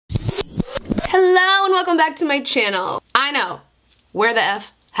Hello and welcome back to my channel. I know, where the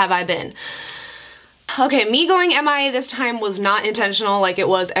F have I been? Okay, me going MIA this time was not intentional like it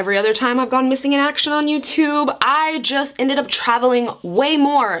was every other time I've gone missing in action on YouTube. I just ended up traveling way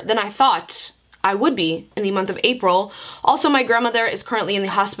more than I thought I would be in the month of April. Also, my grandmother is currently in the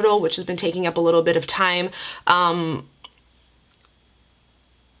hospital, which has been taking up a little bit of time.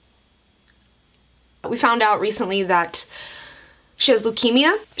 We found out recently that she has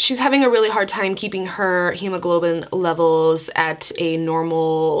leukemia. She's having a really hard time keeping her hemoglobin levels at a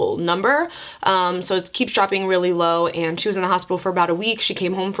normal number. So it keeps dropping really low, and she was in the hospital for about a week. She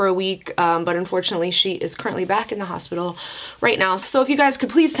came home for a week, but unfortunately she is currently back in the hospital right now. So if you guys could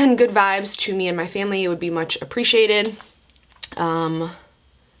please send good vibes to me and my family, it would be much appreciated.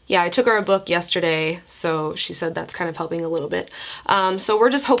 Yeah, I took her a book yesterday, so she said that's kind of helping a little bit. So we're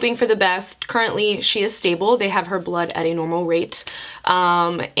just hoping for the best. Currently, she is stable. They have her blood at a normal rate.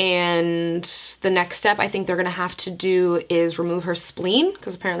 And the next step I think they're gonna have to do is remove her spleen,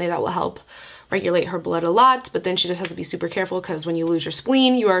 because apparently that will help regulate her blood a lot, but then she just has to be super careful because when you lose your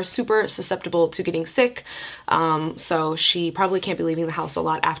spleen, you are super susceptible to getting sick. So she probably can't be leaving the house a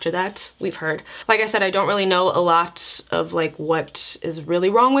lot after that, we've heard. Like I said, I don't really know a lot of like what is really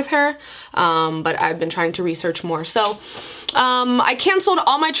wrong with her, but I've been trying to research more. So I canceled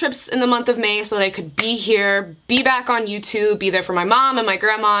all my trips in the month of May so that I could be here, be back on YouTube, be there for my mom and my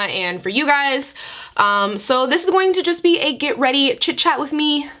grandma and for you guys. So this is going to just be a get ready chit chat with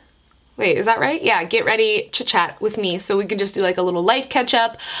me. Wait, is that right? Yeah, get ready chit chat with me so we can just do like a little life catch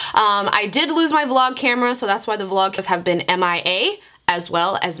up. I did lose my vlog camera, so that's why the vlogs have been MIA as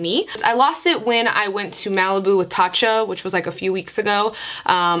well as me. I lost it when I went to Malibu with Tatcha, which was like a few weeks ago.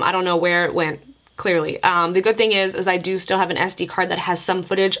 I don't know where it went. Clearly. The good thing is I do still have an SD card that has some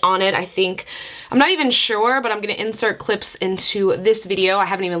footage on it. I think, I'm not even sure, but I'm gonna insert clips into this video. I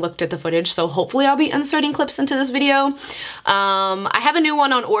haven't even looked at the footage, so hopefully I'll be inserting clips into this video. I have a new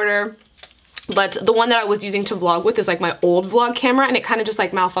one on order, but the one that I was using to vlog with is like my old vlog camera, and it kind of just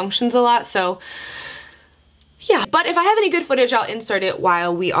like malfunctions a lot, so yeah. But if I have any good footage, I'll insert it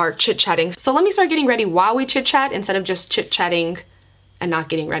while we are chit-chatting. So let me start getting ready while we chit-chat instead of just chit-chatting and not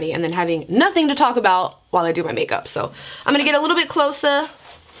getting ready and then having nothing to talk about while I do my makeup. So I'm gonna get a little bit closer.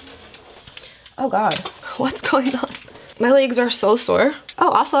 Oh God, what's going on? My legs are so sore.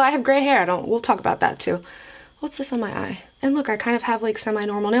 Oh, also I have gray hair. We'll talk about that too. What's this on my eye? And look, I kind of have like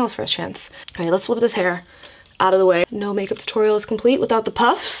semi-normal nails for a chance. All right, let's flip this hair out of the way. No makeup tutorial is complete without the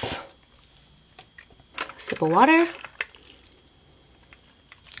puffs. Sip of water.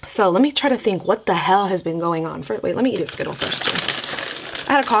 So let me try to think what the hell has been going on. Wait, let me eat a Skittle first too.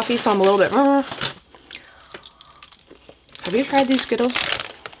 I had a coffee, so I'm a little bit... Have you tried these Skittles?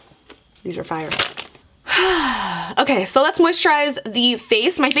 These are fire. Okay, so let's moisturize the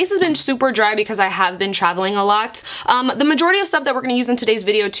face. My face has been super dry because I have been traveling a lot. The majority of stuff that we're going to use in today's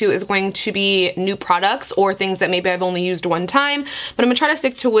video too is going to be new products or things that maybe I've only used one time, but I'm going to try to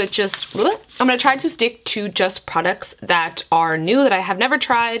stick to just products that are new that I have never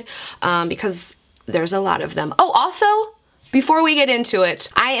tried, because there's a lot of them. Oh, also, before we get into it,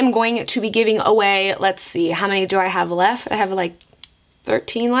 I am going to be giving away, let's see, how many do I have left? I have like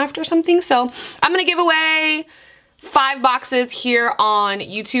 13 left or something. So I'm gonna give away 5 boxes here on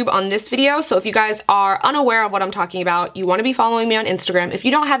YouTube on this video. So if you guys are unaware of what I'm talking about, you want to be following me on Instagram. If you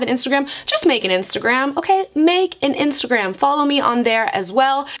don't have an Instagram, just make an Instagram, okay? Make an Instagram. Follow me on there as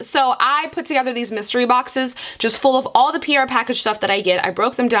well. So I put together these mystery boxes just full of all the PR package stuff that I get. I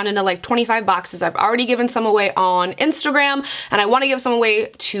broke them down into like 25 boxes. I've already given some away on Instagram, and I want to give some away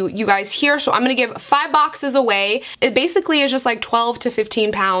to you guys here. So I'm going to give 5 boxes away. It basically is just like 12 to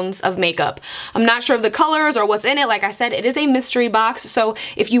 15 pounds of makeup. I'm not sure of the colors or what's in it. Like I said, it is a mystery box, so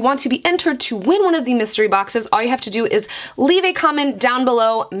if you want to be entered to win one of the mystery boxes, all you have to do is leave a comment down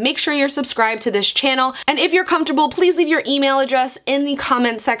below, make sure you're subscribed to this channel, and if you're comfortable, please leave your email address in the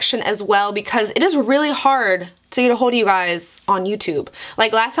comment section as well, because it is really hard to get a hold of you guys on YouTube.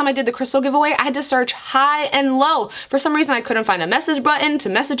 Like last time I did the crystal giveaway, I had to search high and low. For some reason, I couldn't find a message button to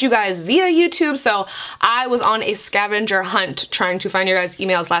message you guys via YouTube, so I was on a scavenger hunt trying to find your guys'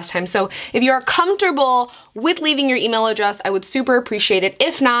 emails last time. So if you are comfortable with leaving your email address, I would super appreciate it.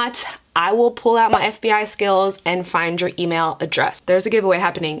 If not, I will pull out my FBI skills and find your email address. There's a giveaway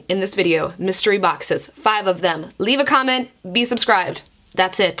happening in this video. Mystery boxes, 5 of them. Leave a comment, be subscribed.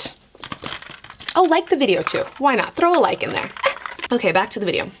 That's it. Oh, like the video too. Why not? Throw a like in there. Okay, back to the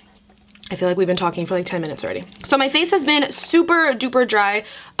video. I feel like we've been talking for like 10 minutes already. So my face has been super duper dry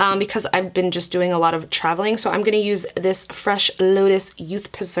because I've been just doing a lot of traveling. So I'm gonna use this Fresh Lotus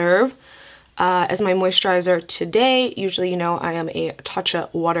Youth Preserve as my moisturizer today. Usually, you know, I am a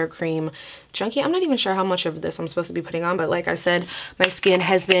Tatcha water cream junkie. I'm not even sure how much of this I'm supposed to be putting on, but like I said, my skin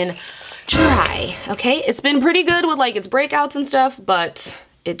has been dry, okay? It's been pretty good with like its breakouts and stuff, but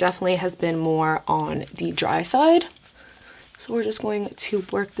it definitely has been more on the dry side. So we're just going to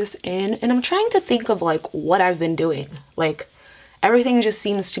work this in, and I'm trying to think of like what I've been doing. Like everything just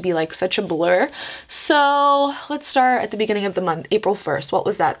seems to be like such a blur. So let's start at the beginning of the month, April 1st. What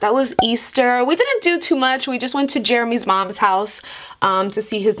was that? That was Easter. We didn't do too much. We just went to Jeremy's mom's house to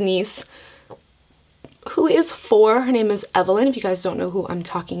see his niece, who is 4. Her name is Evelyn. If you guys don't know who I'm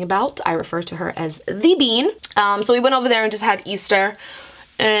talking about, I refer to her as the Bean. So we went over there and just had Easter,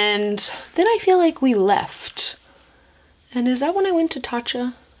 and then I feel like we left. And is that when I went to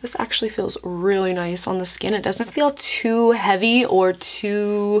Tatcha? This actually feels really nice on the skin. It doesn't feel too heavy or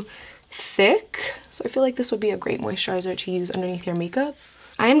too thick. So I feel like this would be a great moisturizer to use underneath your makeup.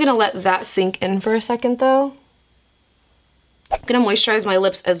 I am gonna let that sink in for a second though. I'm gonna moisturize my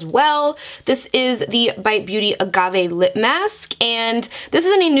lips as well. This is the Bite Beauty Agave Lip Mask, and this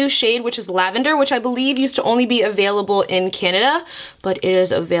is in a new shade, which is Lavender, which I believe used to only be available in Canada, but it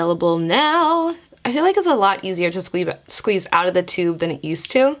is available now. I feel like it's a lot easier to squeeze out of the tube than it used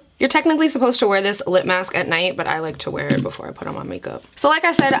to. You're technically supposed to wear this lip mask at night, but I like to wear it before I put on my makeup. So like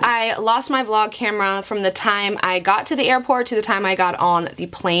I said, I lost my vlog camera from the time I got to the airport to the time I got on the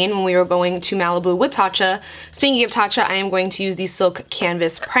plane when we were going to Malibu with Tatcha. Speaking of Tatcha, I am going to use the Silk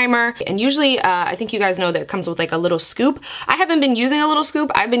Canvas Primer. And usually, I think you guys know that it comes with like a little scoop. I haven't been using a little scoop.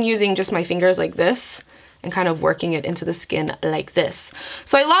 I've been using just my fingers like this and kind of working it into the skin like this.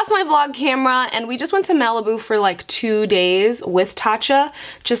 So I lost my vlog camera, and we just went to Malibu for like 2 days with Tatcha,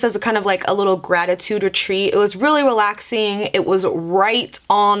 just as a kind of like a little gratitude retreat. It was really relaxing. It was right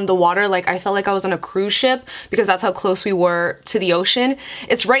on the water. Like I felt like I was on a cruise ship because that's how close we were to the ocean.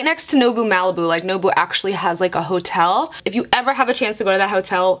 It's right next to Nobu Malibu. Like Nobu actually has like a hotel. If you ever have a chance to go to that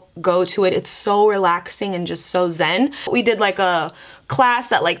hotel, go to it. It's so relaxing and just so zen. We did like a class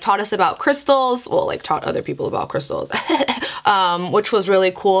that like taught us about crystals, well, like taught other people about crystals, which was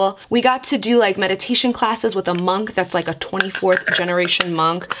really cool. We got to do like meditation classes with a monk that's like a 24th generation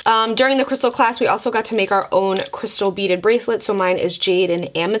monk. During the crystal class, we also got to make our own crystal beaded bracelet. So mine is jade and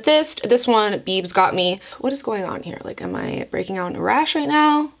amethyst. This one Beebs got me. What is going on here? Like, am I breaking out in a rash right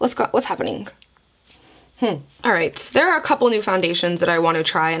now? What's happening? All right, there are a couple new foundations that I want to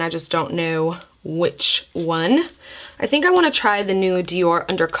try, and I just don't know which one. I think I want to try the new Dior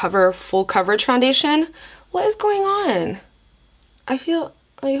UnderCover Full Coverage Foundation. What is going on? I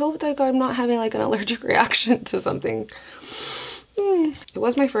hope that I'm not having like an allergic reaction to something. It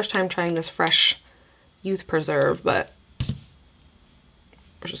was my first time trying this Fresh Youth Preserve, but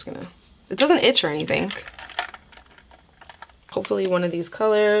we're just gonna, it doesn't itch or anything. Hopefully one of these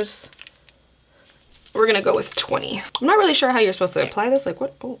colors. We're gonna go with 20. I'm not really sure how you're supposed to apply this. Like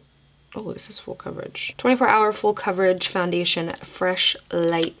what? Oh, this is full coverage. 24-hour full coverage foundation, fresh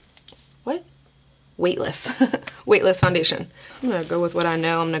light. What? Weightless. Weightless foundation. I'm gonna go with what I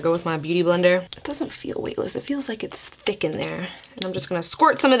know. I'm gonna go with my beauty blender. It doesn't feel weightless. It feels like it's thick in there. And I'm just gonna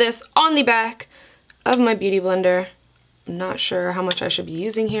squirt some of this on the back of my beauty blender. I'm not sure how much I should be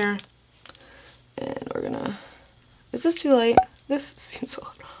using here. And we're gonna, is this too light? This seems so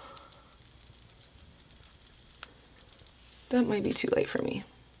light. That might be too light for me.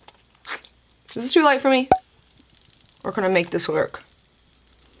 Is this too light for me? Or can I make this work?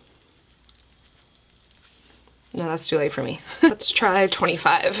 No, that's too late for me. Let's try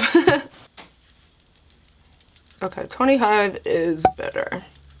 25. Okay, 25 is better.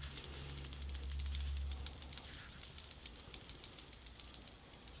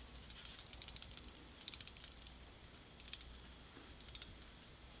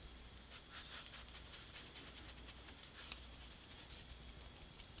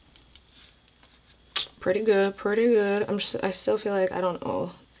 Pretty good, pretty good. I still feel like I don't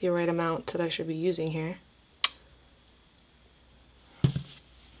know the right amount that I should be using here.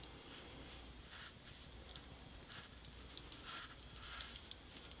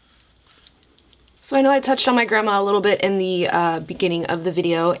 So I know I touched on my grandma a little bit in the beginning of the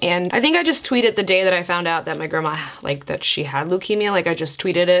video, and I think I just tweeted the day that I found out that my grandma, like, that she had leukemia. Like, I just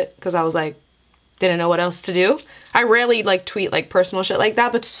tweeted it because I was like, didn't know what else to do. I rarely like tweet like personal shit like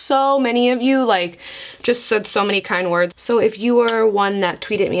that, but so many of you like just said so many kind words. So if you were one that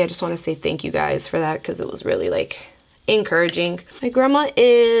tweeted me, I just want to say thank you guys for that because it was really like encouraging. My grandma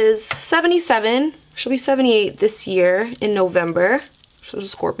is 77. She'll be 78 this year in November. She's a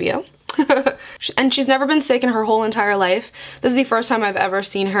Scorpio. And she's never been sick in her whole entire life. This is the first time I've ever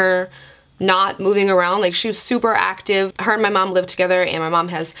seen her not moving around. Like, she was super active. Her and my mom live together, and my mom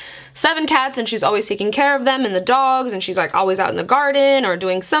has 7 cats, and she's always taking care of them and the dogs, and she's like always out in the garden or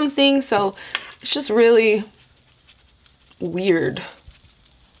doing something. So it's just really weird,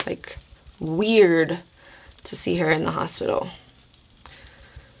 like weird to see her in the hospital.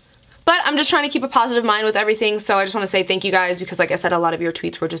 But I'm just trying to keep a positive mind with everything, so I just want to say thank you guys, because like I said, a lot of your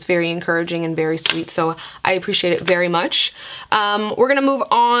tweets were just very encouraging and very sweet, so I appreciate it very much. We're gonna move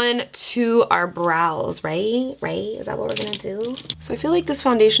on to our brows, right? Is that what we're gonna do? So I feel like this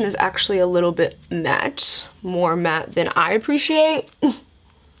foundation is actually a little bit matte, more matte than I appreciate.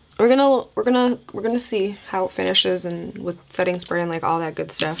 We're gonna see how it finishes, and with setting spray and like all that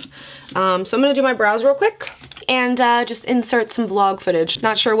good stuff. So I'm gonna do my brows real quick and just insert some vlog footage.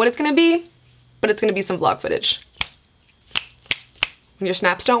 Not sure what it's gonna be, but it's gonna be some vlog footage. When your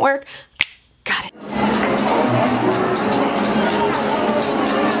snaps don't work, got it.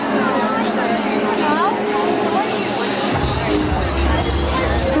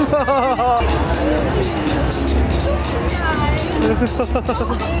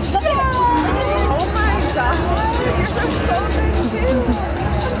 Oh my god, yours are so good too.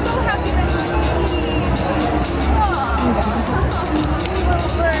 I'm so happy that you're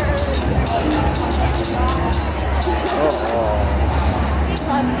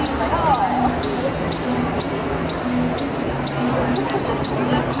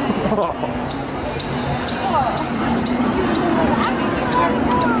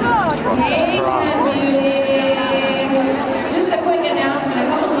Just a quick announcement, a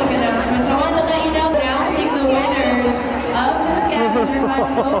couple quick announcements. I wanted to let you know that announcing the winners of the scavenger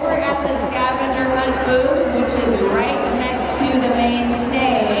hunt over at the scavenger hunt booth, which is right next to the main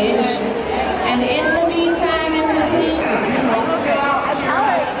stage. And in the meantime, in between, I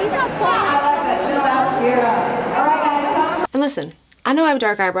love it. Chill out, cheer up. All right, guys, come. And listen, I know I have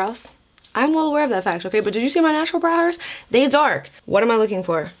dark eyebrows. I'm well aware of that fact, okay? But did you see my natural brow hairs? They dark. What am I looking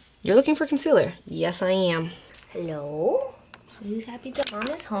for? You're looking for concealer. Yes, I am. Hello? Are you happy that mom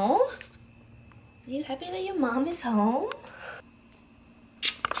is home? Are you happy that your mom is home?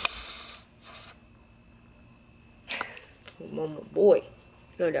 Oh, mama boy.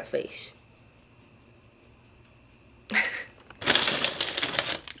 Look at that face.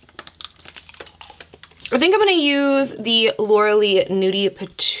 I think I'm gonna use the Eylure Nudie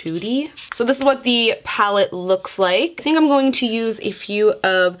Patootie. So this is what the palette looks like. I think I'm going to use a few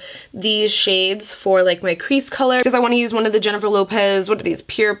of these shades for like my crease color, because I want to use one of the Jennifer Lopez, what are these,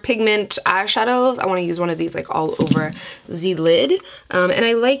 pure pigment eyeshadows. I want to use one of these like all over the lid. And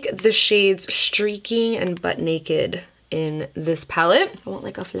I like the shades Streaking and Butt Naked in this palette. I want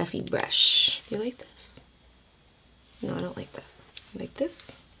like a fluffy brush. Do you like this? No, I don't like that. You like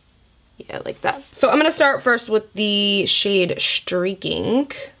this? Yeah, like that. So I'm gonna start first with the shade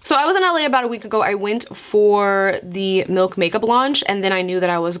Streaking. So I was in LA about a week ago. I went for the Milk Makeup launch, and then I knew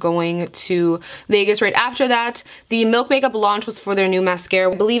that I was going to Vegas right after that. The Milk Makeup launch was for their new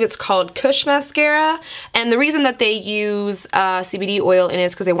mascara. I believe it's called Kush Mascara. And the reason that they use CBD oil in it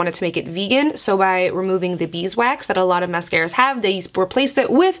is because they wanted to make it vegan. So by removing the beeswax that a lot of mascaras have, they replaced it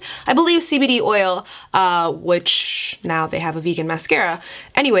with, I believe, CBD oil, which now they have a vegan mascara.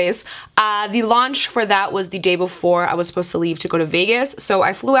 Anyways, the launch for that was the day before I was supposed to leave to go to Vegas. So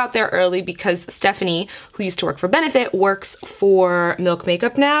I flew out there early because Stephanie, who used to work for Benefit, works for Milk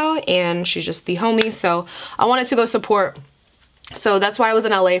Makeup now, and she's just the homie, so I wanted to go support. So that's why I was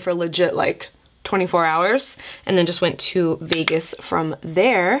in LA for legit like 24 hours, and then just went to Vegas from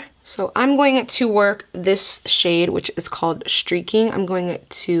there. So I'm going to work this shade, which is called Streaking. I'm going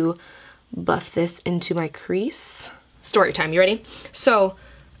to buff this into my crease. Story time, you ready? So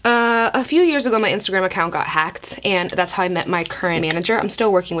a few years ago, my Instagram account got hacked, and that's how I met my current manager. I'm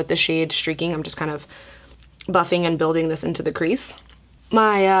still working with the shade Streaking. I'm just kind of buffing and building this into the crease.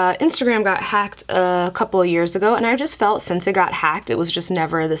 My Instagram got hacked a couple of years ago, and I just felt since it got hacked, it was just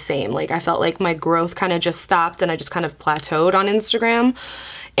never the same. Like, I felt like my growth kind of just stopped, and I just kind of plateaued on Instagram.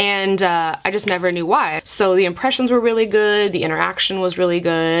 And I just never knew why. So the impressions were really good, the interaction was really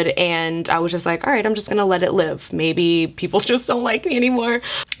good, and I was just like, all right, I'm just gonna let it live. Maybe people just don't like me anymore.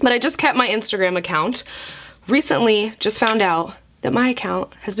 But I just kept my Instagram account. Recently, just found out that my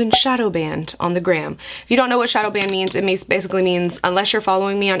account has been shadow banned on the gram. If you don't know what shadow ban means, it basically means unless you're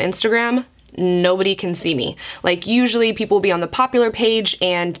following me on Instagram, nobody can see me. Like, usually people will be on the popular page,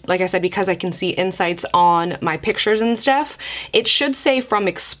 and like I said, because I can see insights on my pictures and stuff, it should say from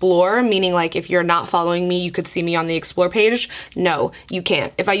explore, meaning like if you're not following me, you could see me on the explore page. No, you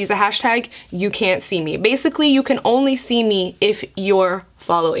can't. If I use a hashtag, you can't see me. Basically, you can only see me if you're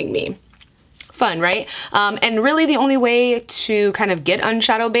following me. fun, right? And really the only way to kind of get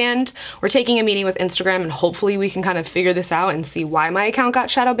unshadow banned, we're taking a meeting with Instagram and hopefully we can kind of figure this out and see why my account got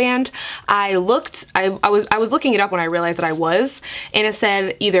shadow banned. I was looking it up when I realized that I was, and it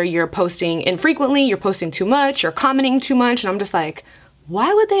said either you're posting infrequently, you're posting too much, you're commenting too much, and I'm just like,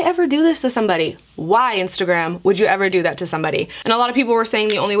 why would they ever do this to somebody? Why, Instagram, would you ever do that to somebody? And a lot of people were saying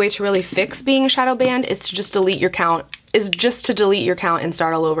the only way to really fix being shadow banned is to just delete your account, and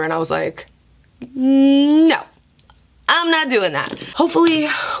start all over. And I was like, no, I'm not doing that. Hopefully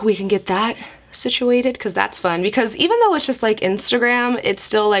we can get that situated, because that's fun. Because even though it's just like Instagram, it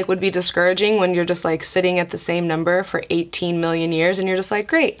still like would be discouraging when you're just like sitting at the same number for 18 million years and you're just like,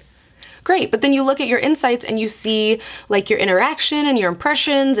 great. But then you look at your insights and you see like your interaction and your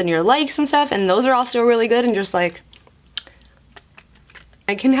impressions and your likes and stuff, and those are all still really good, and just like,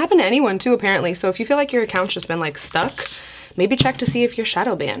 it can happen to anyone too, apparently. So if you feel like your account's just been like stuck, maybe check to see if you're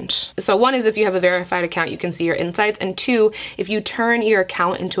shadow banned. So one is if you have a verified account, you can see your insights. And two, if you turn your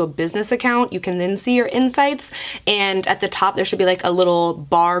account into a business account, you can then see your insights. And at the top, there should be like a little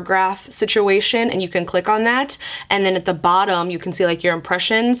bar graph situation, and you can click on that. And then at the bottom, you can see like your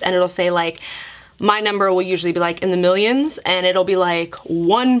impressions, and it'll say like, my number will usually be like in the millions, and it'll be like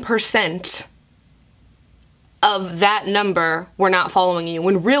 1% of that number we're not following you,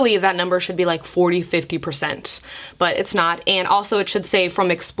 when really that number should be like 40–50%, but it's not. And also it should say from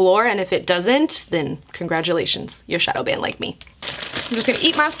Explore, and if it doesn't, then congratulations, you're shadow banned like me. I'm just gonna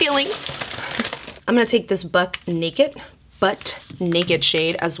eat my feelings. I'm gonna take this butt naked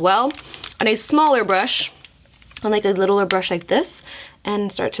shade as well on a smaller brush, on like a littler brush like this,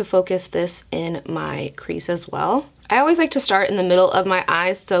 and start to focus this in my crease as well. I always like to start in the middle of my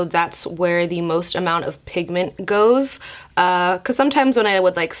eyes, so that's where the most amount of pigment goes. Because sometimes when I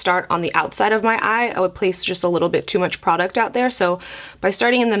would like start on the outside of my eye, I would place just a little bit too much product out there. So by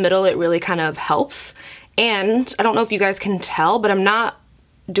starting in the middle, it really kind of helps. And I don't know if you guys can tell, but I'm not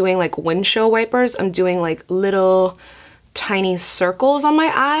doing like windshield wipers. I'm doing like little tiny circles on my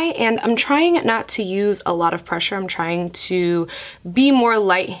eye, and I'm trying not to use a lot of pressure. I'm trying to be more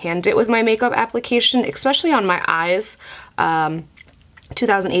light-handed with my makeup application, especially on my eyes.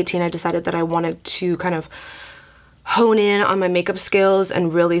 2018, I decided that I wanted to kind of hone in on my makeup skills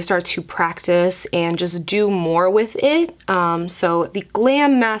and really start to practice and just do more with it. So the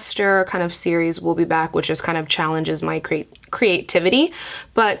Glam Master kind of series will be back, which just kind of challenges my creativity.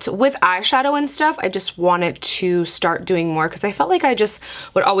 But with eyeshadow and stuff, I just wanted to start doing more, because I felt like I just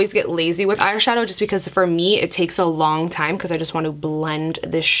would always get lazy with eyeshadow, just because for me it takes a long time, because I just want to blend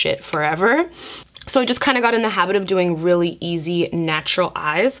this shit forever. So I just kind of got in the habit of doing really easy natural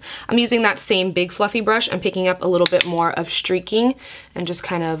eyes. I'm using that same big fluffy brush. I'm picking up a little bit more of streaking and just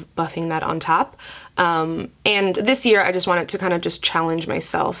kind of buffing that on top. And this year I just wanted to kind of just challenge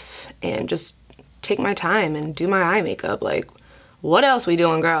myself and just take my time and do my eye makeup. Like, what else we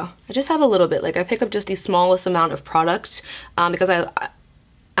doing, girl? I just have a little bit. Like, I pick up just the smallest amount of product because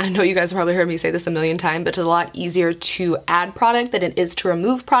I know you guys have probably heard me say this a million times, but it's a lot easier to add product than it is to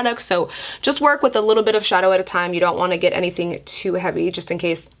remove product. So just work with a little bit of shadow at a time. You don't want to get anything too heavy, just in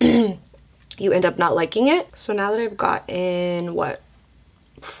case you end up not liking it. So now that I've gotten, what,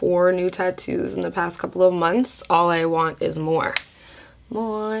 4 new tattoos in the past couple of months, all I want is more.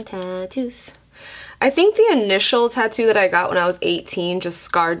 More tattoos. I think the initial tattoo that I got when I was 18 just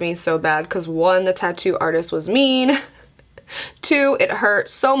scarred me so bad, because 1, the tattoo artist was mean. 2, it hurt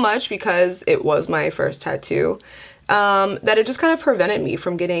so much because it was my first tattoo that it just kind of prevented me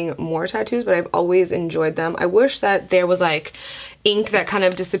from getting more tattoos, but I've always enjoyed them. I wish that there was like ink that kind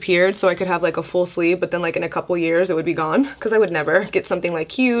of disappeared so I could have like a full sleeve, but then like in a couple years it would be gone, because I would never get something like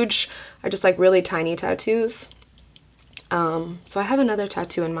huge. I just like really tiny tattoos. So I have another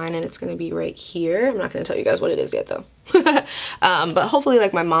tattoo in mind, and it's going to be right here. I'm not going to tell you guys what it is yet though. But hopefully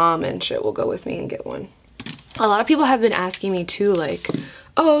like my mom and shit will go with me and get one. A lot of people have been asking me too, like,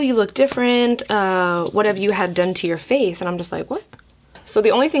 oh, you look different, what have you had done to your face? And I'm just like, what? So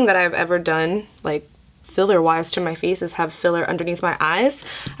the only thing that I've ever done, like filler wise to my face, is have filler underneath my eyes.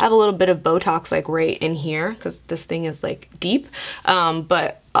 I have a little bit of Botox like right in here, because this thing is like deep.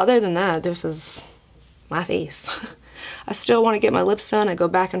 But other than that, this is my face. I still want to get my lips done. I go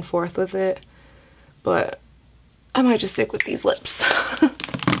back and forth with it, but I might just stick with these lips.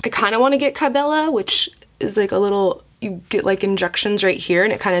 I kind of want to get Cabela, which is like a little, you get like injections right here,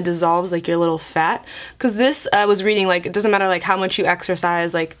 and it kind of dissolves like your little fat. Because this, I was reading, like it doesn't matter like how much you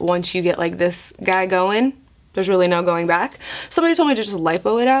exercise, like once you get like this guy going, there's really no going back. Somebody told me to just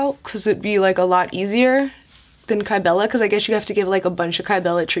lipo it out, because it'd be like a lot easier than Cabela, because I guess you have to give like a bunch of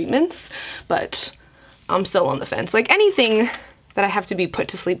Cabela treatments, but I'm still on the fence. Like anything that I have to be put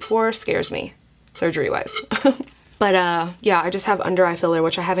to sleep for scares me. surgery-wise. But yeah, I just have under eye filler,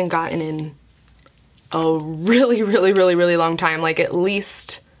 which I haven't gotten in a really long time. Like at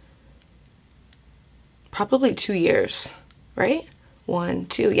least probably 2 years, right? 1,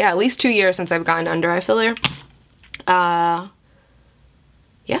 2, yeah, at least 2 years since I've gotten under eye filler. Yeah,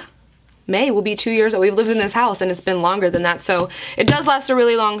 May will be 2 years that we've lived in this house, and it's been longer than that. So it does last a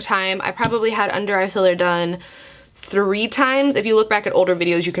really long time. I probably had under eye filler done 3 times. If you look back at older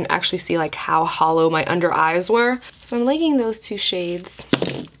videos, you can actually see like how hollow my under eyes were. So I'm liking those 2 shades.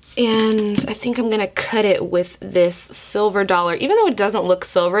 And I think I'm gonna cut it with this silver dollar. Even though it doesn't look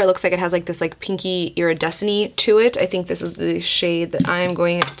silver, it looks like it has like this like pinky iridescent-y to it. I think this is the shade that I am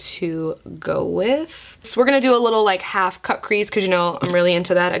going to go with. So we're gonna do a little like half cut crease because, you know, I'm really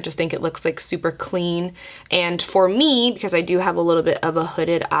into that. I just think it looks like super clean. And for me, because I do have a little bit of a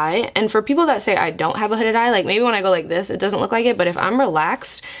hooded eye, and for people that say I don't have a hooded eye, like maybe when I go like this, it doesn't look like it, but if I'm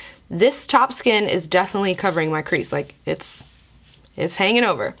relaxed, this top skin is definitely covering my crease. Like it's hanging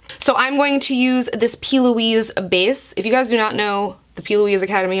over. So I'm going to use this P.Louise Base. If you guys do not know the P.Louise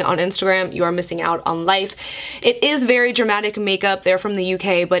Academy on Instagram, you are missing out on life. It is very dramatic makeup. They're from the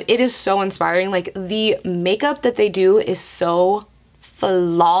UK, but it is so inspiring. Like the makeup that they do is so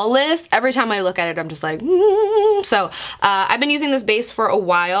flawless. Every time I look at it, I'm just like, So I've been using this base for a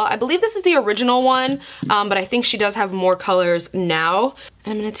while. I believe this is the original one, but I think she does have more colors now.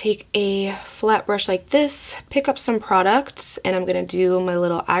 And I'm gonna take a flat brush like this, pick up some products, and I'm gonna do my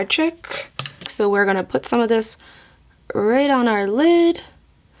little eye trick. So we're gonna put some of this right on our lid,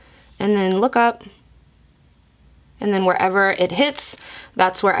 and then look up, and then wherever it hits,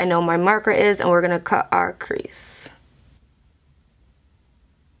 that's where I know my marker is, and we're gonna cut our crease.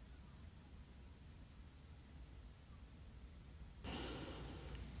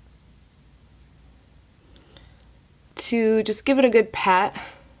 To just give it a good pat,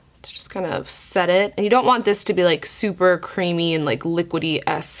 to just kind of set it. And you don't want this to be like super creamy and like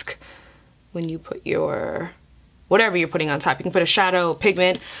liquidy-esque when you put your, whatever you're putting on top. You can put a shadow,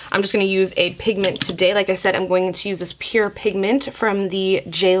 pigment. I'm just gonna use a pigment today. Like I said, I'm going to use this pure pigment from the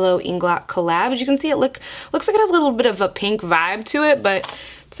JLo Inglot collab. As you can see, it looks like it has a little bit of a pink vibe to it, but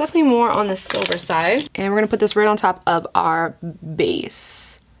it's definitely more on the silver side. And we're gonna put this right on top of our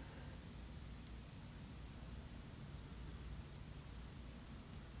base.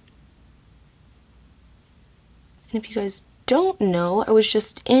 And if you guys don't know, I was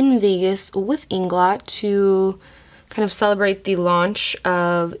just in Vegas with Inglot to kind of celebrate the launch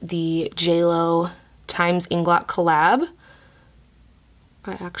of the JLo times Inglot collab.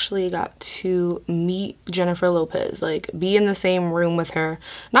 I actually got to meet Jennifer Lopez, like be in the same room with her.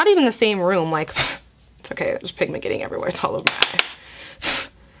 Not even the same room, like, it's okay, there's pigment getting everywhere, it's all over my eye.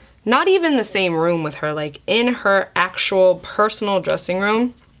 Not even the same room with her, like in her actual personal dressing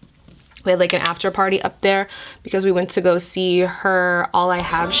room. We had like an after party up there because we went to go see her All I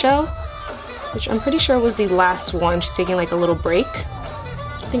Have show, which I'm pretty sure was the last one. She's taking like a little break.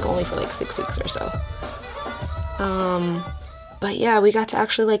 I think only for like 6 weeks or so. But yeah, we got to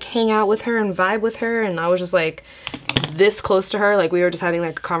actually like hang out with her and vibe with her, and I was just like this close to her. Like we were just having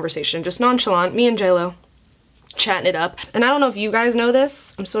like a conversation, just nonchalant, me and JLo chatting it up. And I don't know if you guys know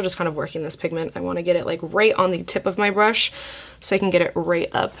this, I'm still just kind of working this pigment. I want to get it like right on the tip of my brush so I can get it right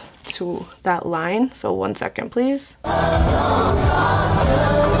up to that line. So 1 second, please.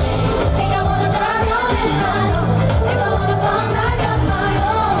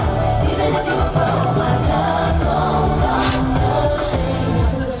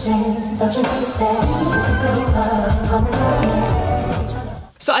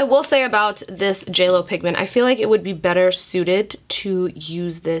 So I will say about this JLo pigment, I feel like it would be better suited to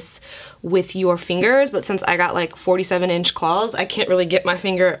use this with your fingers, but since I got like 47-inch claws, I can't really get my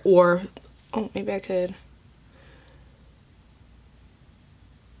finger, or, oh, maybe I could.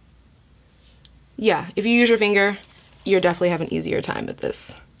 Yeah, if you use your finger, you're definitely having an easier time at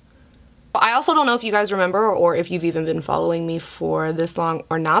this. I also don't know if you guys remember or if you've even been following me for this long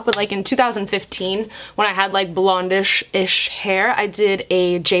or not, but like in 2015 when I had like blondish-ish hair, I did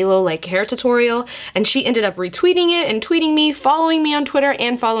a JLo like hair tutorial, and she ended up retweeting it and tweeting me, following me on Twitter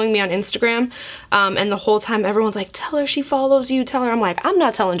and following me on Instagram. And the whole time everyone's like, tell her she follows you, tell her. I'm like, I'm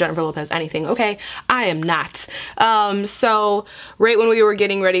not telling Jennifer Lopez anything, okay? I am not. So right when we were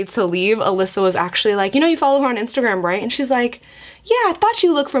getting ready to leave, Alyssa was actually like, you know, you follow her on Instagram, right? And she's like, yeah, I thought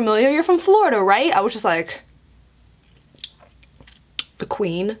you looked familiar. You're from Florida, right? I was just like, the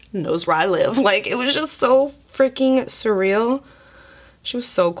queen knows where I live. Like, it was just so freaking surreal. She was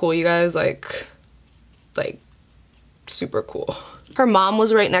so cool, you guys. Like super cool. Her mom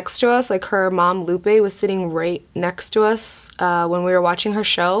was right next to us. Like, her mom, Lupe, was sitting right next to us when we were watching her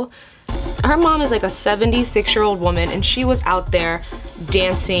show. Her mom is like a 76-year-old woman, and she was out there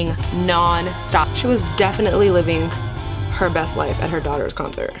dancing non-stop. She was definitely living her best life at her daughter's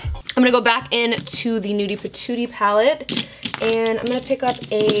concert. I'm gonna go back into the Nudie Patootie palette, and I'm gonna pick up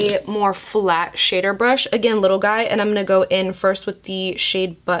a more flat shader brush, again little guy, and I'm gonna go in first with the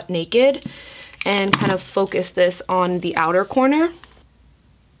shade Butt Naked and kind of focus this on the outer corner.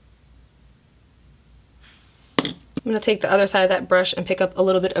 I'm gonna take the other side of that brush and pick up a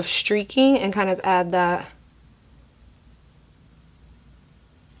little bit of streaking and kind of add that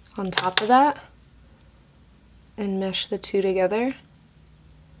on top of that and mesh the two together.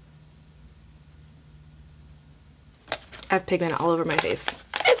 I have pigment all over my face.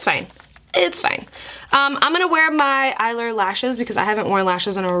 It's fine. It's fine. I'm gonna wear my Eylure lashes because I haven't worn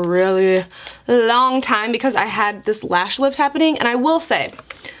lashes in a really long time because I had this lash lift happening, and I will say,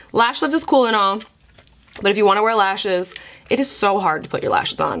 lash lift is cool and all, but if you want to wear lashes, it is so hard to put your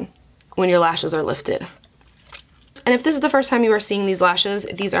lashes on when your lashes are lifted. And if this is the first time you are seeing these lashes,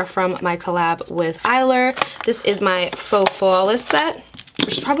 these are from my collab with Eylure. This is my Faux Flawless set,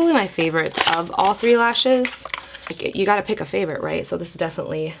 which is probably my favorite of all three lashes. You gotta pick a favorite, right? So this is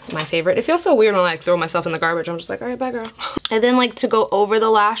definitely my favorite. It feels so weird when I like throw myself in the garbage. I'm just like, all right, bye girl. I then like to go over the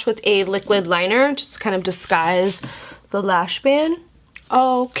lash with a liquid liner, just to kind of disguise the lash band.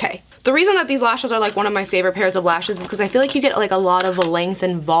 Okay. The reason that these lashes are like one of my favorite pairs of lashes is because I feel like you get like a lot of length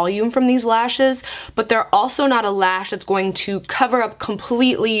and volume from these lashes, but they're also not a lash that's going to cover up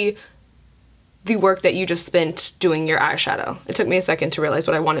completely the work that you just spent doing your eyeshadow. It took me a second to realize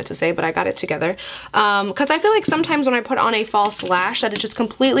what I wanted to say, but I got it together. Because I feel like sometimes when I put on a false lash that it just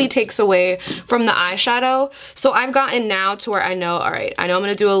completely takes away from the eyeshadow. So I've gotten now to where I know, all right, I know I'm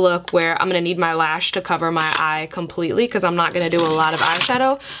gonna do a look where I'm gonna need my lash to cover my eye completely because I'm not gonna do a lot of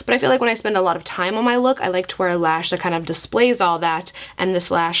eyeshadow. But I feel like when I spend a lot of time on my look, I like to wear a lash that kind of displays all that, and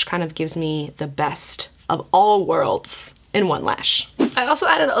this lash kind of gives me the best of all worlds in one lash. I also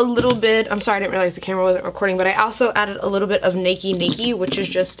added a little bit, I'm sorry I didn't realize the camera wasn't recording, but I also added a little bit of Nakey Nakey, which is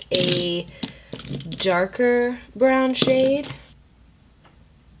just a darker brown shade.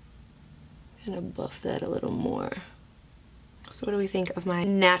 I'm gonna buff that a little more. So what do we think of my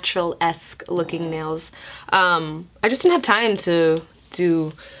natural-esque looking nails? I just didn't have time to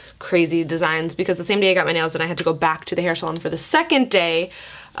do crazy designs because the same day I got my nails done, I had to go back to the hair salon for the second day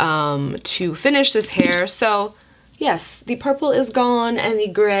to finish this hair. So yes, the purple is gone and the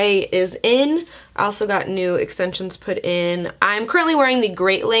gray is in. I also got new extensions put in. I'm currently wearing the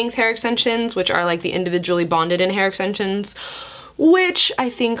great length hair extensions, which are like the individually bonded in hair extensions, which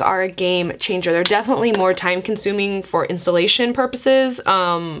I think are a game changer. They're definitely more time consuming for installation purposes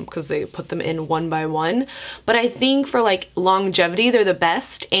because they put them in one by one. But I think for like longevity, they're the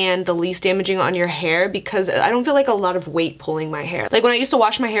best and the least damaging on your hair because I don't feel like a lot of weight pulling my hair. Like when I used to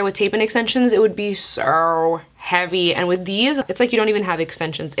wash my hair with tape-in extensions, it would be so heavy, and with these it's like you don't even have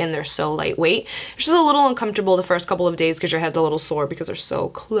extensions in, they're so lightweight. It's just a little uncomfortable the first couple of days because your head's a little sore because they're so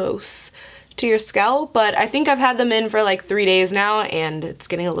close to your scalp, but I think I've had them in for like 3 days now and it's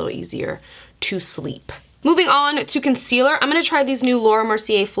getting a little easier to sleep. Moving on to concealer, I'm going to try these new Laura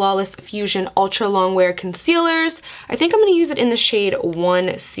Mercier Flawless Fusion Ultra Long Wear Concealers. I think I'm going to use it in the shade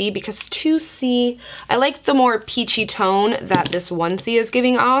 1C because 2C, I like the more peachy tone that this 1C is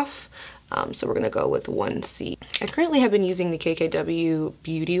giving off. So we're going to go with 1C. I currently have been using the KKW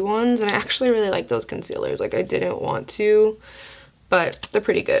Beauty ones and I actually really like those concealers. Like I didn't want to, but they're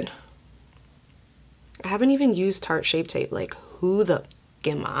pretty good. I haven't even used Tarte Shape Tape. Like, who the f***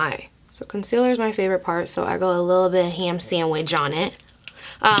 am I? So concealer is my favorite part, so I go a little bit ham sandwich on it.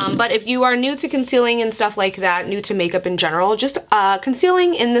 But if you are new to concealing and stuff like that, new to makeup in general, just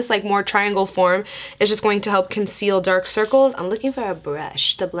concealing in this like more triangle form is just going to help conceal dark circles. I'm looking for a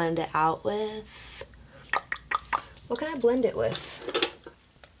brush to blend it out with. What can I blend it with?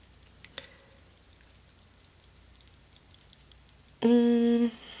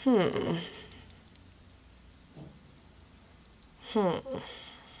 I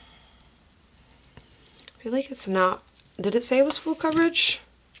feel like it's not, did it say it was full coverage?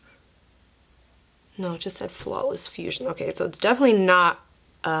 No, it just said Flawless Fusion. Okay, so it's definitely not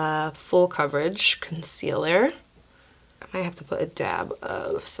full coverage concealer. I might have to put a dab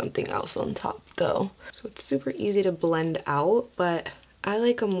of something else on top though. So it's super easy to blend out, but I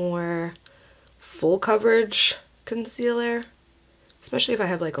like a more full coverage concealer, especially if I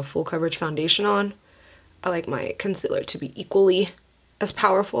have like a full coverage foundation on. I like my concealer to be equally as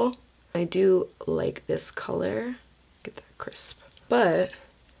powerful. I do like this color. Get that crisp. But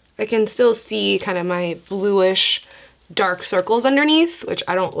I can still see kind of my bluish dark circles underneath, which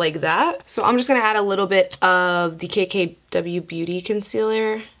I don't like that. So I'm just gonna add a little bit of the KKW Beauty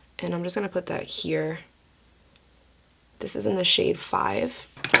concealer And I'm just gonna put that here. This is in the shade 5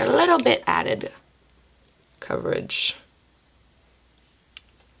 for a little bit added coverage.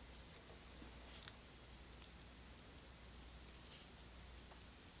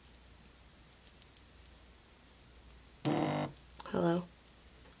 Hello.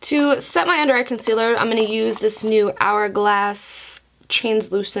 To set my under eye concealer, I'm going to use this new Hourglass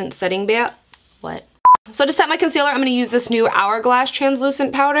translucent setting bat. What? So to set my concealer, I'm going to use this new Hourglass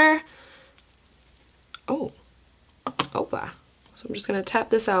translucent powder. Oh. Opa. So I'm just going to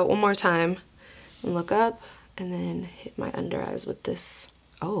tap this out one more time and look up and then hit my under eyes with this.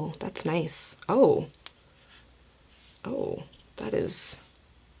 Oh, that's nice. Oh. Oh, that is...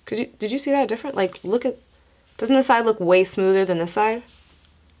 Did you see that different? Like, look at... Doesn't this side look way smoother than this side?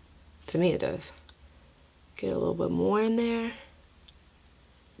 To me it does. Get a little bit more in there.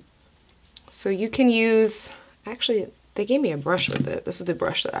 So you can use, actually they gave me a brush with it. This is the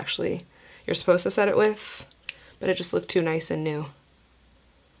brush that actually you're supposed to set it with, but it just looked too nice and new.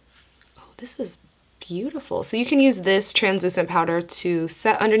 Oh, this is beautiful. So you can use this translucent powder to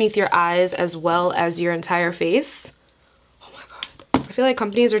set underneath your eyes as well as your entire face. Oh my god. I feel like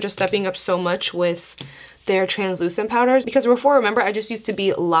companies are just stepping up so much with their translucent powders, because before, remember, I just used to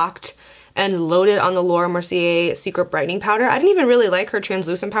be locked and loaded on the Mercier Secret Brightening Powder. I didn't even really like her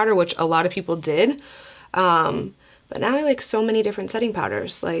translucent powder, which a lot of people did. But now I like so many different setting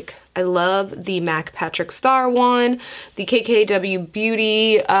powders. Like, I love the MAC Patrick Star one. The KKW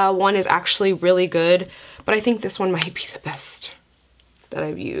Beauty one is actually really good, but I think this one might be the best that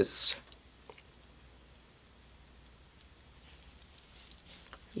I've used.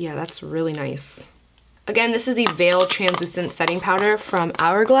 Yeah, that's really nice. Again, this is the Veil Translucent Setting Powder from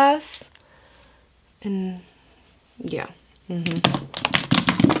Hourglass. And yeah,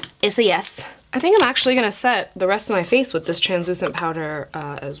 it's a yes. I think I'm actually gonna set the rest of my face with this translucent powder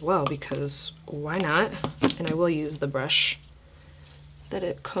as well, because why not? And I will use the brush that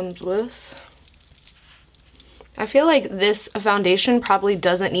it comes with. I feel like this foundation probably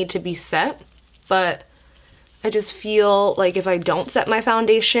doesn't need to be set, but I just feel like if I don't set my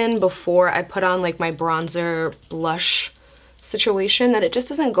foundation before I put on like my bronzer blush situation, that it just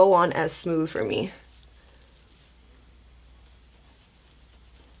doesn't go on as smooth for me.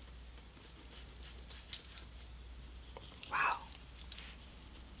 Wow.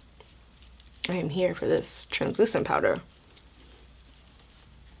 I am here for this translucent powder.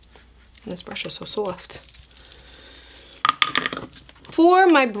 And this brush is so soft. For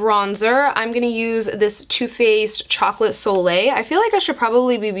my bronzer, I'm going to use this Too Faced Chocolate Soleil. I feel like I should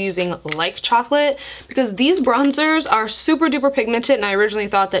probably be using Like Chocolate, because these bronzers are super duper pigmented, and I originally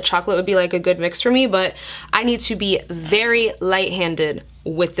thought that chocolate would be like a good mix for me, but I need to be very light-handed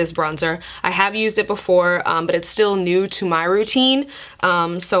with this bronzer. I have used it before, but it's still new to my routine,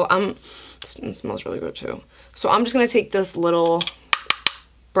 so it smells really good too. So I'm just going to take this little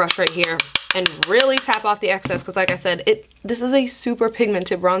brush right here and really tap off the excess, because like I said, this is a super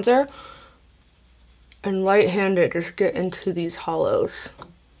pigmented bronzer, and light-handed just get into these hollows.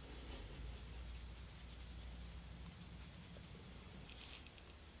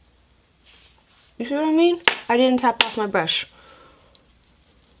 You see what I mean? I didn't tap off my brush.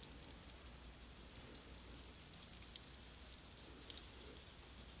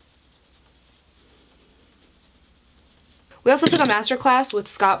 We also took a master class with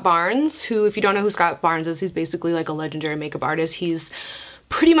Scott Barnes, who, if you don't know who Scott Barnes is, he's basically like a legendary makeup artist. He's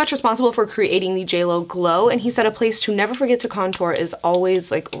pretty much responsible for creating the JLo glow, and he said a place to never forget to contour is always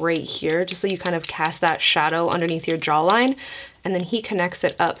like right here, just so you kind of cast that shadow underneath your jawline, and then he connects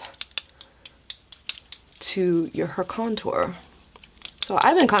it up to her contour. So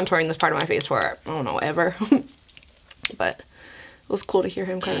I've been contouring this part of my face for, I don't know, ever. But it was cool to hear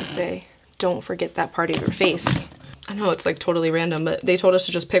him kind of say, don't forget that part of your face. I know it's like totally random, but they told us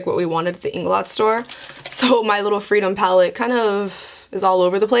to just pick what we wanted at the Inglot store. So my little Freedom palette kind of is all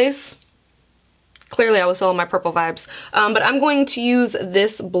over the place. Clearly I was selling my purple vibes. But I'm going to use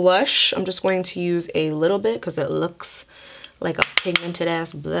this blush. I'm just going to use a little bit because it looks like a pigmented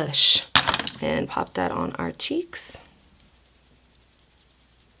ass blush. And pop that on our cheeks.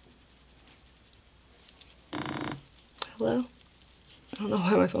 Hello? I don't know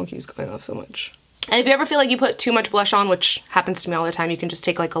why my phone keeps going off so much. And if you ever feel like you put too much blush on, which happens to me all the time, you can just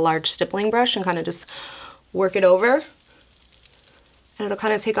take like a large stippling brush and kind of just work it over. And it'll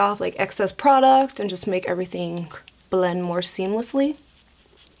kind of take off like excess product and just make everything blend more seamlessly.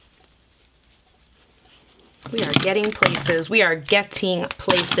 We are getting places. We are getting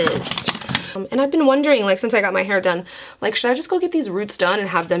places. And I've been wondering, like, since I got my hair done, like, should I just go get these roots done and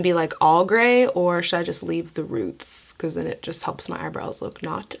have them be like all gray, or should I just leave the roots? Because then it just helps my eyebrows look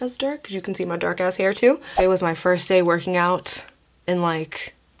not as dark, because you can see my dark ass hair too. Today was my first day working out in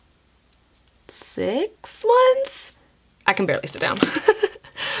like 6 months. I can barely sit down.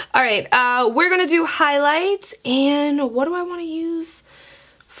 All right, we're gonna do highlights, and what do I want to use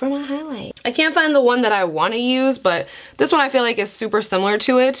for my highlight? I can't find the one that I want to use, but this one I feel like is super similar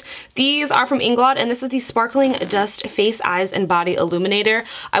to it. These are from Inglot, and this is the Sparkling Dust Face, Eyes, and Body Illuminator.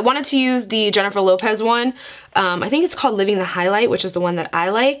 I wanted to use the Jennifer Lopez one. I think it's called Living the Highlight, which is the one that I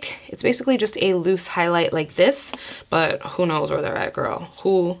like. It's basically just a loose highlight like this, but who knows where they're at, girl?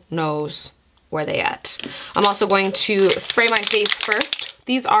 Who knows where they at? I'm also going to spray my face first.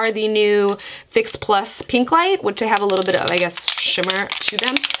 These are the new Fix Plus Pink Light, which they have a little bit of, I guess, shimmer to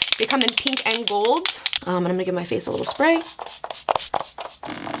them. They come in pink and gold. And I'm gonna give my face a little spray.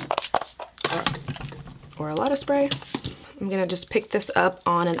 Or a lot of spray. I'm gonna just pick this up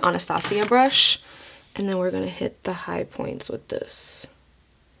on an Anastasia brush, and then we're gonna hit the high points with this.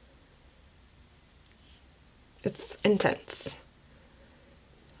 It's intense.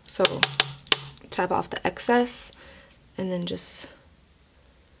 So tap off the excess, and then just...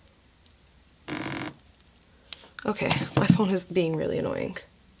 Okay, my phone is being really annoying.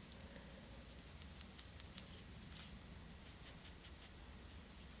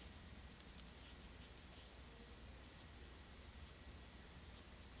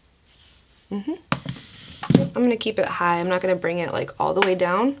 I'm gonna keep it high. I'm not gonna bring it like all the way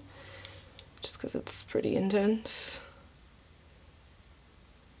down, just because it's pretty intense.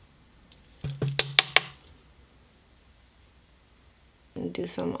 And do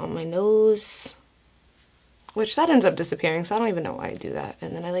some on my nose, which that ends up disappearing, so I don't even know why I do that.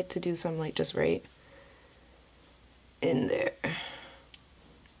 And then I like to do some like just right in there.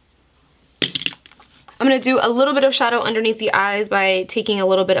 I'm gonna do a little bit of shadow underneath the eyes by taking a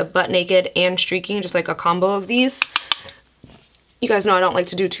little bit of Butt Naked and Streaking, just like a combo of these. You guys know I don't like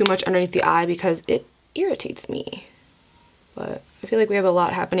to do too much underneath the eye because it irritates me. But I feel like we have a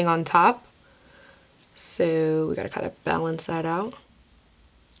lot happening on top, so we gotta kind of balance that out.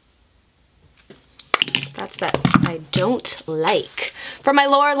 That's that I don't like. For my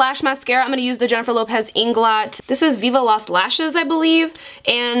lower lash mascara, I'm going to use the Jennifer Lopez Inglot. This is Viva Lost Lashes, I believe.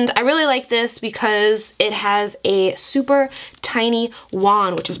 And I really like this because it has a super tiny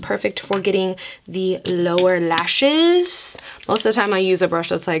wand, which is perfect for getting the lower lashes. Most of the time I use a brush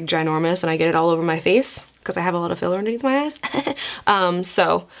that's like ginormous and I get it all over my face because I have a lot of filler underneath my eyes.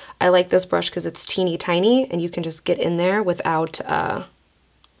 So I like this brush because it's teeny tiny and you can just get in there without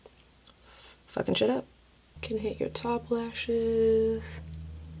fucking shit up. Can hit your top lashes.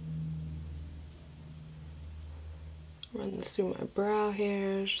 Run this through my brow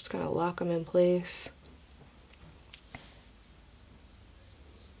hairs, just kind of lock them in place.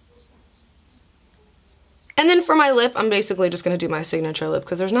 And then for my lip, I'm basically just going to do my signature lip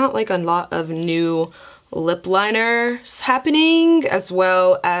because there's not like a lot of new lip liners happening as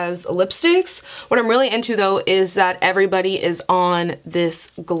well as lipsticks. What I'm really into though is that everybody is on this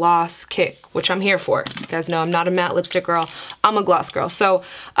gloss kick, which I'm here for. You guys know I'm not a matte lipstick girl, I'm a gloss girl. So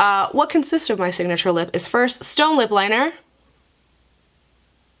what consists of my signature lip is first Stone Lip Liner.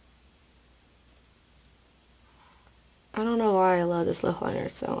 I don't know why I love this lip liner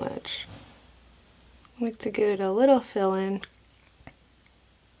so much. I like to give it a little fill in.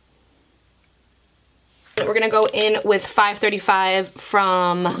 We're gonna go in with 535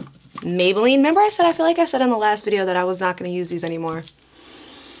 from Maybelline. Remember I feel like I said in the last video that I was not gonna use these anymore.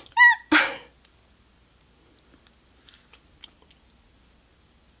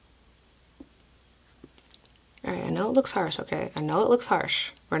 Alright, I know it looks harsh, okay? I know it looks harsh.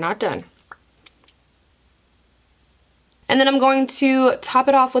 We're not done. And then I'm going to top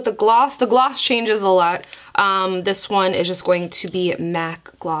it off with the gloss. The gloss changes a lot. This one is just going to be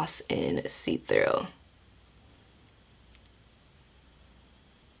MAC Gloss in See-Through.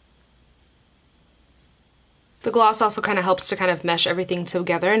 The gloss also kind of helps to kind of mesh everything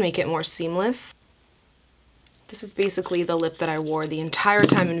together and make it more seamless. This is basically the lip that I wore the entire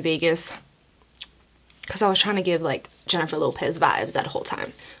time in Vegas because I was trying to give like Jennifer Lopez vibes that whole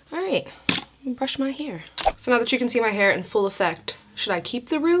time. All right, let me brush my hair. So now that you can see my hair in full effect, should I keep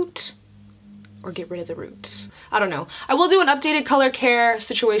the root or get rid of the roots? I don't know. I will do an updated color care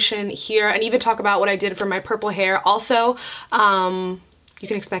situation here and even talk about what I did for my purple hair. Also, you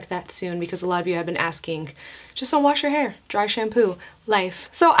can expect that soon because a lot of you have been asking, just don't wash your hair, dry shampoo, life.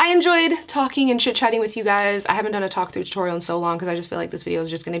 So I enjoyed talking and chit-chatting with you guys. I haven't done a talk through tutorial in so long because I just feel like this video is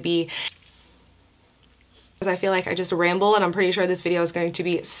just gonna be because I feel like I just ramble and I'm pretty sure this video is going to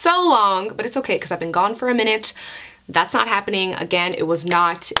be so long, but it's okay because I've been gone for a minute. That's not happening. Again, it was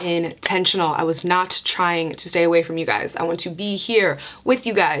not intentional. I was not trying to stay away from you guys. I want to be here with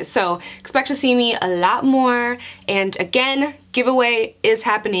you guys. So expect to see me a lot more. And again, giveaway is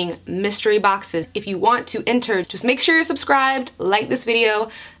happening, mystery boxes. If you want to enter, just make sure you're subscribed, like this video,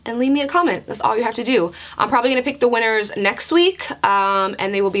 and leave me a comment. That's all you have to do. I'm probably gonna pick the winners next week,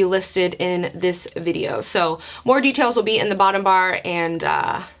 and they will be listed in this video. So more details will be in the bottom bar, and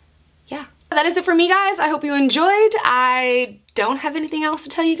yeah. That is it for me, guys. I hope you enjoyed. I don't have anything else to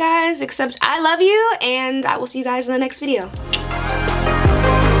tell you guys except I love you, and I will see you guys in the next video.